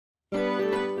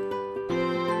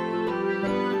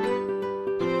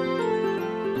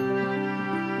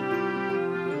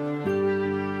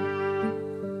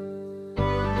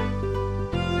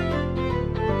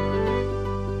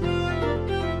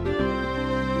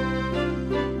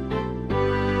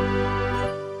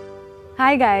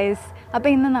Hi guys. അപ്പോൾ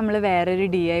ഇന്ന് നമ്മൾ വേറൊരു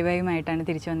DIY ആയിട്ടാണ്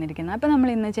തിരിച്ചു വന്നിരിക്കുന്നത്. അപ്പോൾ നമ്മൾ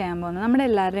ഇന്ന് ചെയ്യാൻ പോകുന്നത് നമ്മുടെ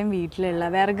എല്ലാവരുടെയും വീട്ടിലുള്ള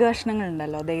വിറക് കഷ്ണങ്ങൾ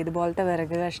ഉണ്ടല്ലോ. ഇതുപോലത്തെ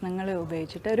വിറക് കഷ്ണങ്ങൾ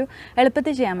ഉപയോഗിച്ചിട്ട് ഒരു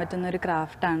എളുപ്പത്തിൽ ചെയ്യാൻ പറ്റുന്ന ഒരു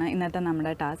ക്രാഫ്റ്റാണ് ഇന്നത്തെ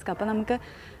നമ്മുടെ ടാസ്ക്. അപ്പോൾ നമുക്ക്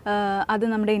അത്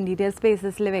നമ്മുടെ ഇൻറ്റീരിയർ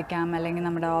സ്പേസസിൽ വെക്കാം, അല്ലെങ്കിൽ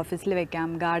നമ്മുടെ ഓഫീസിൽ വെക്കാം,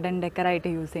 ഗാർഡൻ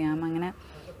ഡെക്കറായിട്ട് യൂസ് ചെയ്യാം. അങ്ങനെ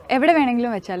എവിടെ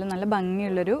വേണമെങ്കിലും വെച്ചാലും നല്ല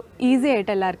ഭംഗിയുള്ളൊരു ഈസി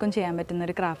ആയിട്ട് എല്ലാവർക്കും ചെയ്യാൻ പറ്റുന്ന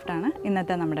ഒരു ക്രാഫ്റ്റാണ്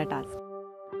ഇന്നത്തെ നമ്മുടെ ടാസ്ക്.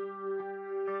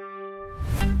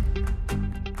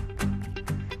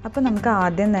 അപ്പോൾ നമുക്ക്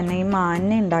ആദ്യം തന്നെ ഈ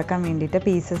മാനിനെ ഉണ്ടാക്കാൻ വേണ്ടിയിട്ട്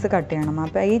പീസസ് കട്ട് ചെയ്യണം.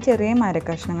 അപ്പോൾ ഈ ചെറിയ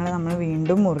മരക്കഷ്ണങ്ങൾ നമ്മൾ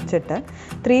വീണ്ടും മുറിച്ചിട്ട്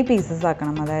 3 പീസസ്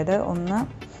ആക്കണം. അതായത് ഒന്ന്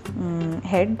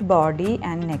ഹെഡ്, ബോഡി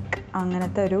ആൻഡ് നെക്ക്,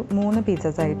 അങ്ങനത്തെ ഒരു 3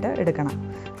 പീസസ് ആയിട്ട് എടുക്കണം.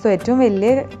 സോ ഏറ്റവും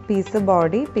വലിയ പീസ്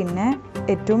ബോഡി, പിന്നെ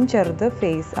ഏറ്റവും ചെറുത്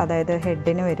ഫേസ്, അതായത്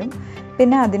ഹെഡിന് വരും,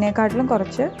 പിന്നെ അതിനേക്കാട്ടിലും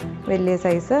കുറച്ച് വലിയ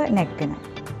സൈസ് നെക്കിന്.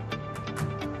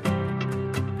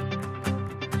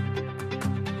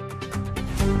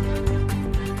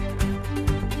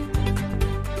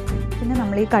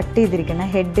 നമ്മൾ ഈ കട്ട് ചെയ്തിരിക്കുന്ന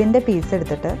ഹെഡിൻ്റെ പീസ്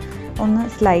എടുത്തിട്ട് ഒന്ന്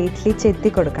സ്ലൈറ്റ്ലി ചെത്തി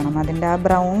കൊടുക്കണം. അതിൻ്റെ ആ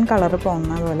ബ്രൗൺ കളർ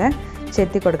പോകുന്ന പോലെ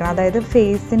ചെത്തി കൊടുക്കണം. അതായത്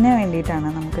ഫേസിന് വേണ്ടിയിട്ടാണ്,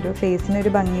 നമുക്കൊരു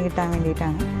ഫേസിനൊരു ഭംഗി കിട്ടാൻ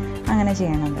വേണ്ടിയിട്ടാണ് അങ്ങനെ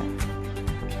ചെയ്യണത്.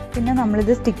 പിന്നെ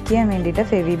നമ്മളിത് സ്റ്റിക്ക് ചെയ്യാൻ വേണ്ടിയിട്ട്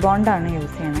ഫെവി ബോണ്ടാണ്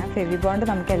യൂസ് ചെയ്യണത്. ഫെവി ബോണ്ട്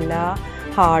നമുക്ക് എല്ലാ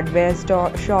ഹാർഡ്വെയർ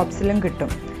ഷോപ്സിലും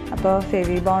കിട്ടും. അപ്പോൾ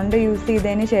ഫെവി ബോണ്ട് യൂസ്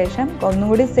ചെയ്തതിന് ശേഷം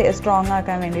ഒന്നുകൂടി സ്ട്രോങ്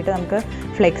ആക്കാൻ വേണ്ടിയിട്ട് നമുക്ക്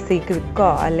ഫ്ലെക്സി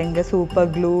ക്വിക്കോ അല്ലെങ്കിൽ സൂപ്പർ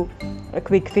ഗ്ലൂ,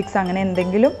 ക്വിക്ക് ഫിക്സ്, അങ്ങനെ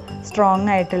എന്തെങ്കിലും സ്ട്രോങ്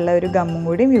ആയിട്ടുള്ള ഒരു ഗമ്മും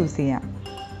കൂടി യൂസ് ചെയ്യാം.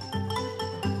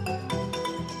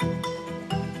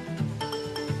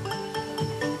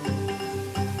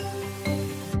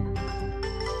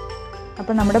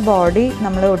 അപ്പോൾ നമ്മുടെ ബോഡി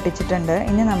നമ്മൾ ഒട്ടിച്ചിട്ടുണ്ട്.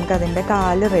 ഇനി നമുക്കതിൻ്റെ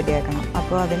കാല് റെഡിയാക്കണം.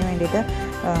 അപ്പോൾ അതിന് വേണ്ടിയിട്ട്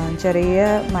ചെറിയ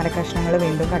മരക്കഷ്ണങ്ങൾ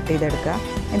വീണ്ടും കട്ട് ചെയ്തെടുക്കുക.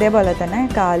 ഇതേപോലെ തന്നെ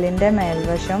കാലിൻ്റെ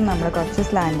മേൽവശം നമ്മൾ കുറച്ച്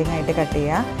സ്ലാൻഡിങ് ആയിട്ട് കട്ട്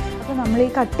ചെയ്യുക. അപ്പോൾ നമ്മൾ ഈ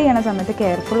കട്ട് ചെയ്യണ സമയത്ത്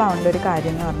കെയർഫുൾ ആവേണ്ട ഒരു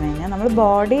കാര്യം എന്ന് പറഞ്ഞു കഴിഞ്ഞാൽ, നമ്മൾ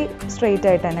ബോഡി സ്ട്രെയിറ്റ്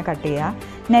ആയിട്ട് തന്നെ കട്ട് ചെയ്യുക.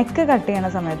 നെക്ക് കട്ട് ചെയ്യണ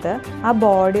സമയത്ത് ആ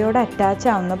ബോഡിയോട് അറ്റാച്ച്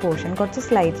ആവുന്ന പോർഷൻ കുറച്ച്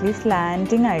സ്ലൈറ്റ്ലി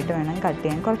സ്ലാൻഡിങ് ആയിട്ട് വേണം കട്ട്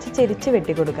ചെയ്യാൻ. കുറച്ച് ചെരിച്ച്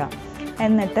വെട്ടി കൊടുക്കുക.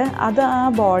 എന്നിട്ട് അത് ആ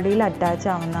ബോഡിയിൽ അറ്റാച്ച്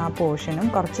ആവുന്ന ആ പോർഷനും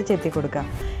കുറച്ച് ചെത്തി കൊടുക്കുക.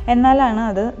 എന്നാലാണ്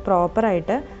അത്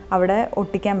പ്രോപ്പറായിട്ട് അവിടെ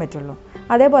ഒട്ടിക്കാൻ പറ്റുള്ളൂ.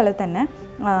 അതേപോലെ തന്നെ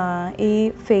ഈ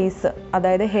ഫേസ്,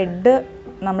 അതായത് ഹെഡ്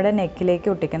നമ്മുടെ നെക്കിലേക്ക്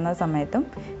ഒട്ടിക്കുന്ന സമയത്തും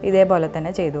ഇതേപോലെ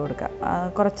തന്നെ ചെയ്തു കൊടുക്കുക.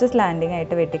 കുറച്ച് സ്ലാൻഡിങ്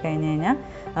ആയിട്ട് വെട്ടിക്കഴിഞ്ഞ് കഴിഞ്ഞാൽ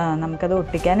നമുക്കത്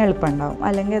ഒട്ടിക്കാൻ എളുപ്പമുണ്ടാവും.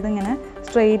 അല്ലെങ്കിൽ അതിങ്ങനെ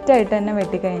സ്ട്രെയിറ്റ് ആയിട്ട് തന്നെ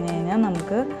വെട്ടിക്കഴിഞ്ഞ് കഴിഞ്ഞാൽ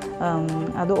നമുക്ക്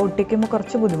അത് ഒട്ടിക്കുമ്പോൾ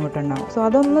കുറച്ച് ബുദ്ധിമുട്ടുണ്ടാവും. സോ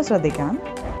അതൊന്ന് ശ്രദ്ധിക്കണം.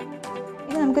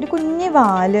 ഇനി നമുക്കൊരു കുഞ്ഞ്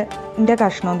വാലിൻ്റെ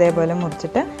കഷ്ണം ഇതേപോലെ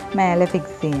മുറിച്ചിട്ട് മേലെ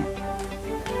ഫിക്സ് ചെയ്യാം.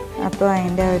 അപ്പോൾ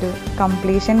അതിൻ്റെ ഒരു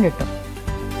കംപ്ലീഷൻ കിട്ടും.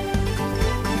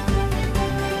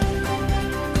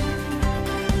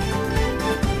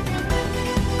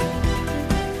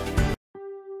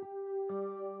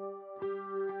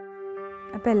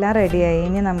 അപ്പോൾ എല്ലാം റെഡിയായി.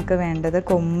 ഇനി നമുക്ക് വേണ്ടത്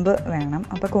കൊമ്പ് വേണം.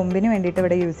 അപ്പോൾ കൊമ്പിന് വേണ്ടിയിട്ട്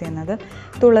ഇവിടെ യൂസ് ചെയ്യുന്നത്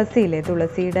തുളസിയില്ലേ,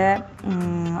 തുളസിയുടെ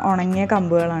ഉണങ്ങിയ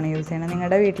കമ്പുകളാണ് യൂസ് ചെയ്യുന്നത്.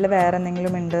 നിങ്ങളുടെ വീട്ടിൽ വേറെ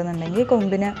എന്തെങ്കിലും ഉണ്ടെന്നുണ്ടെങ്കിൽ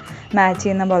കൊമ്പിന് മാച്ച്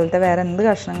ചെയ്യുന്ന പോലത്തെ വേറെ എന്ത്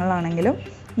കഷ്ണങ്ങളാണെങ്കിലും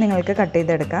നിങ്ങൾക്ക് കട്ട്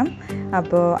ചെയ്തെടുക്കാം.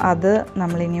 അപ്പോൾ അത്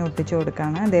നമ്മളിനി ഒട്ടിച്ച്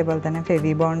കൊടുക്കുകയാണ്. അതേപോലെ തന്നെ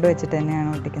ഫെവി ബോണ്ട് വെച്ചിട്ട് തന്നെയാണ്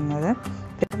ഒട്ടിക്കുന്നത്.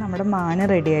 പിന്നെ നമ്മുടെ മാന്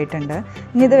റെഡി ആയിട്ടുണ്ട്.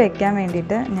 ഇനി ഇത് വെക്കാൻ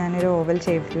വേണ്ടിയിട്ട് ഞാനൊരു ഓവൽ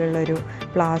ഷേപ്പിലുള്ളൊരു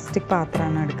പ്ലാസ്റ്റിക്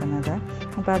പാത്രമാണ് എടുക്കുന്നത്.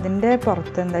 അപ്പോൾ അതിൻ്റെ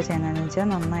പുറത്ത് എന്താ ചെയ്യുന്നതെന്ന് വെച്ചാൽ,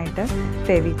 നന്നായിട്ട്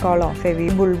ഫെവി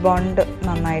ബുൾ ബോണ്ട്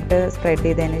നന്നായിട്ട് സ്പ്രെഡ്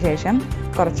ചെയ്തതിന് ശേഷം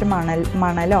കുറച്ച്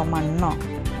മണലോ മണ്ണോ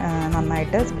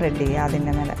നന്നായിട്ട് സ്പ്രെഡ് ചെയ്യുക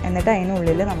അതിൻ്റെ മേലെ. എന്നിട്ട്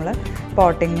അതിനുള്ളിൽ നമ്മൾ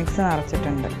പോട്ടിംഗ് മിക്സ്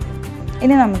നിറച്ചിട്ടുണ്ട്.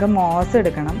 ഇനി നമുക്ക് മോസ്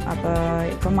എടുക്കണം. അപ്പോൾ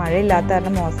ഇപ്പോൾ മഴയില്ലാത്ത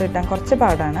കാരണം മോസ് കിട്ടാൻ കുറച്ച്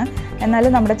പാടാണ്.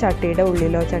 എന്നാലും നമ്മുടെ ചട്ടിയുടെ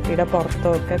ഉള്ളിലോ ചട്ടിയുടെ പുറത്തോ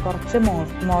ഒക്കെ കുറച്ച്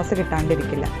മോസ്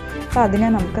കിട്ടാണ്ടിരിക്കില്ല. അപ്പോൾ അതിനെ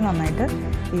നമുക്ക് നന്നായിട്ട്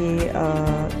ഈ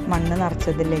മണ്ണ്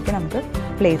നിറച്ചതിലേക്ക് നമുക്ക്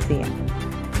പ്ലേസ് ചെയ്യാം.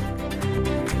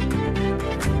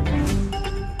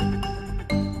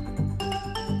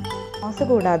 മോസ്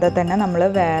കൂടാതെ തന്നെ നമ്മൾ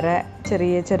വേറെ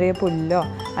ചെറിയ ചെറിയ പുല്ലോ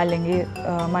അല്ലെങ്കിൽ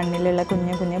മണ്ണിലുള്ള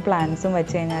കുഞ്ഞു കുഞ്ഞു പ്ലാന്റ്സും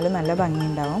വെച്ച് കഴിഞ്ഞാൽ നല്ല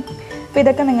ഭംഗിയുണ്ടാവും. അപ്പോൾ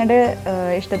ഇതൊക്കെ നിങ്ങളുടെ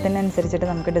ഇഷ്ടത്തിനനുസരിച്ചിട്ട്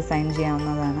നമുക്ക് ഡിസൈൻ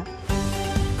ചെയ്യാവുന്നതാണ്.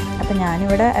 അപ്പോൾ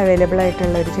ഞാനിവിടെ അവൈലബിൾ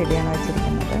ആയിട്ടുള്ള ഒരു ചെടിയാണ്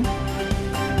വെച്ചിരിക്കുന്നത്.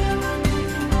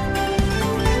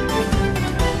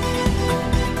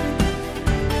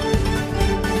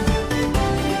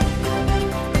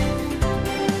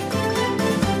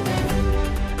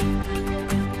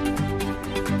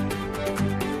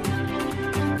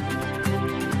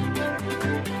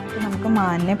 നമുക്ക്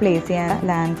മാനിനെ പ്ലേസ് ചെയ്യാൻ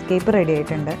ലാൻഡ്സ്കേപ്പ് റെഡി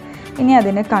ആയിട്ടുണ്ട്. ഇനി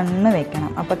അതിന് കണ്ണ്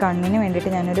വെക്കണം. അപ്പോൾ കണ്ണിന് വേണ്ടിയിട്ട്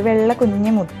ഞാനൊരു വെള്ള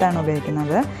കുഞ്ഞ് മുത്താണ്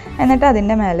ഉപയോഗിക്കുന്നത്. എന്നിട്ട്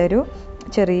അതിൻ്റെ മേലൊരു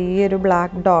ചെറിയൊരു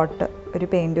ബ്ലാക്ക് ഡോട്ട് ഒരു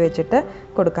പെയിൻറ്റ് വെച്ചിട്ട്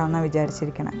കൊടുക്കാമെന്നാണ്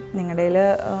വിചാരിച്ചിരിക്കണം. നിങ്ങളുടെ കയ്യിൽ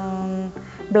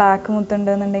ബ്ലാക്ക്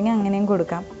മുത്തുണ്ടെന്നുണ്ടെങ്കിൽ അങ്ങനെയും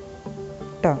കൊടുക്കാം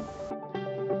കേട്ടോ.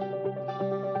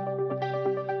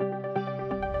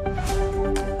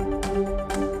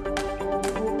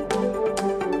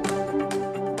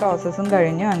 പ്രോസസ്സും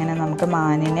കഴിഞ്ഞു. അങ്ങനെ നമുക്ക്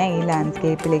മാനിനെ ഈ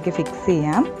ലാൻഡ്സ്കേപ്പിലേക്ക് ഫിക്സ്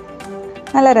ചെയ്യാം.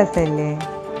 നല്ല രസമല്ലേ?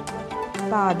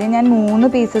 അപ്പോൾ ആദ്യം ഞാൻ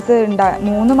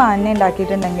 3 മാനിനെ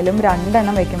ഉണ്ടാക്കിയിട്ടുണ്ടെങ്കിലും 2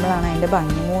 എണ്ണം വെക്കുമ്പോഴാണ് അതിൻ്റെ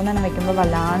ഭംഗി. 3 എണ്ണം വെക്കുമ്പോൾ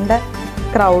വല്ലാണ്ട്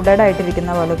ക്രൗഡഡ്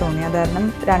ആയിട്ടിരിക്കുന്ന പോലെ തോന്നി. അത് കാരണം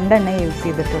 2 എണ്ണം യൂസ്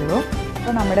ചെയ്തിട്ടുള്ളൂ.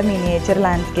 അപ്പോൾ നമ്മുടെ മിനിയേച്ചർ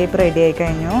ലാൻഡ്സ്കേപ്പ് റെഡി ആയി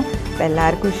കഴിഞ്ഞു. അപ്പോൾ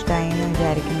എല്ലാവർക്കും ഇഷ്ടമായി എന്ന്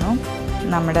വിചാരിക്കുന്നു.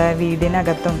 നമ്മുടെ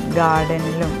വീടിനകത്തും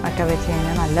ഗാർഡനിലും ഒക്കെ വെച്ച്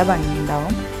കഴിഞ്ഞാൽ നല്ല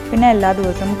ഭംഗിയുണ്ടാവും. പിന്നെ എല്ലാ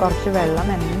ദിവസവും കുറച്ച് വെള്ളം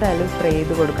എന്തായാലും സ്പ്രേ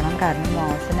ചെയ്ത് കൊടുക്കണം. കാരണം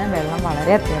മോസിന് വെള്ളം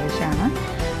വളരെ അത്യാവശ്യമാണ്.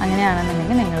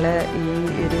 അങ്ങനെയാണെന്നുണ്ടെങ്കിൽ നിങ്ങൾ ഈ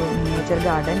ഒരു മിനിയേച്ചർ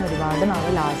ഗാർഡൻ ഒരുപാട് നാൾ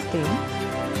ലാസ്റ്റ് ചെയ്യും.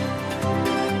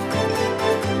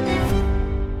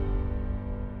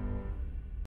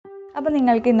 അപ്പോൾ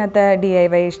നിങ്ങൾക്ക് ഇന്നത്തെ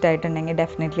DIY ഇഷ്ടമായിട്ടുണ്ടെങ്കിൽ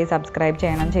ഡെഫിനറ്റ്ലി സബ്സ്ക്രൈബ്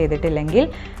ചെയ്യണം. ചെയ്തിട്ടില്ലെങ്കിൽ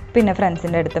പിന്നെ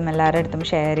ഫ്രണ്ട്സിൻ്റെ അടുത്തും എല്ലാവരുടെ അടുത്തും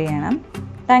ഷെയർ ചെയ്യണം.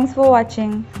 Thanks for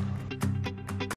watching.